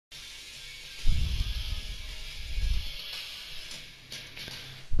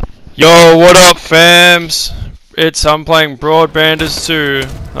Yo, what up, fams? I'm playing Broadbanders 2.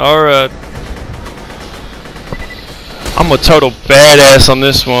 Alright. I'm a total badass on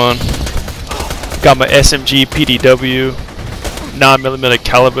this one. Got my SMG PDW 9mm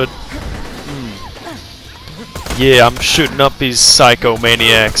caliber. Yeah, I'm shooting up these psycho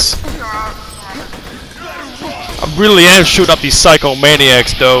maniacs. I really am shooting up these psycho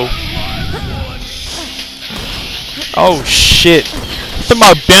maniacs, though. Oh shit. Put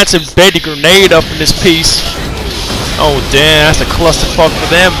my bouncing Betty grenade up in this piece. Oh damn, that's a clusterfuck for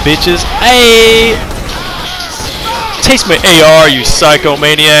them bitches. Hey! Taste my AR, you psycho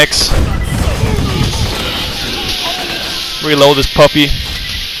maniacs. Reload this puppy.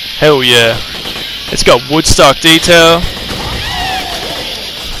 Hell yeah. It's got Woodstock detail.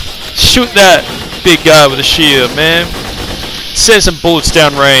 Shoot that big guy with a shield, man. Send some bullets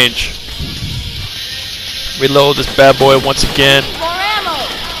down range. Reload this bad boy once again.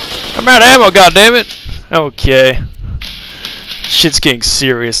 I'm out of ammo, goddammit! Okay. Shit's getting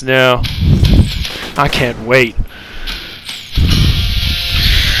serious now. I can't wait.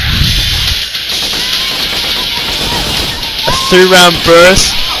 A 3-round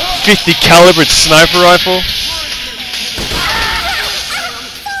burst, 50 caliber sniper rifle.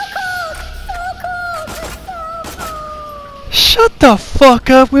 Shut the fuck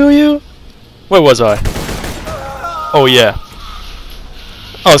up, will you? Where was I? Oh yeah.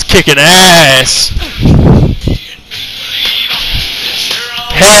 I was kicking ass!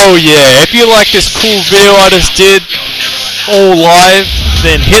 Hell yeah! If you like this cool video I just did, all live,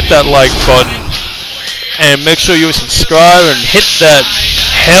 then hit that like button. And make sure you subscribe and hit that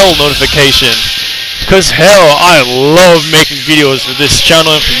hell notification. Because hell, I love making videos for this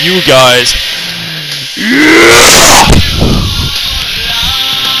channel and for you guys. Yeah!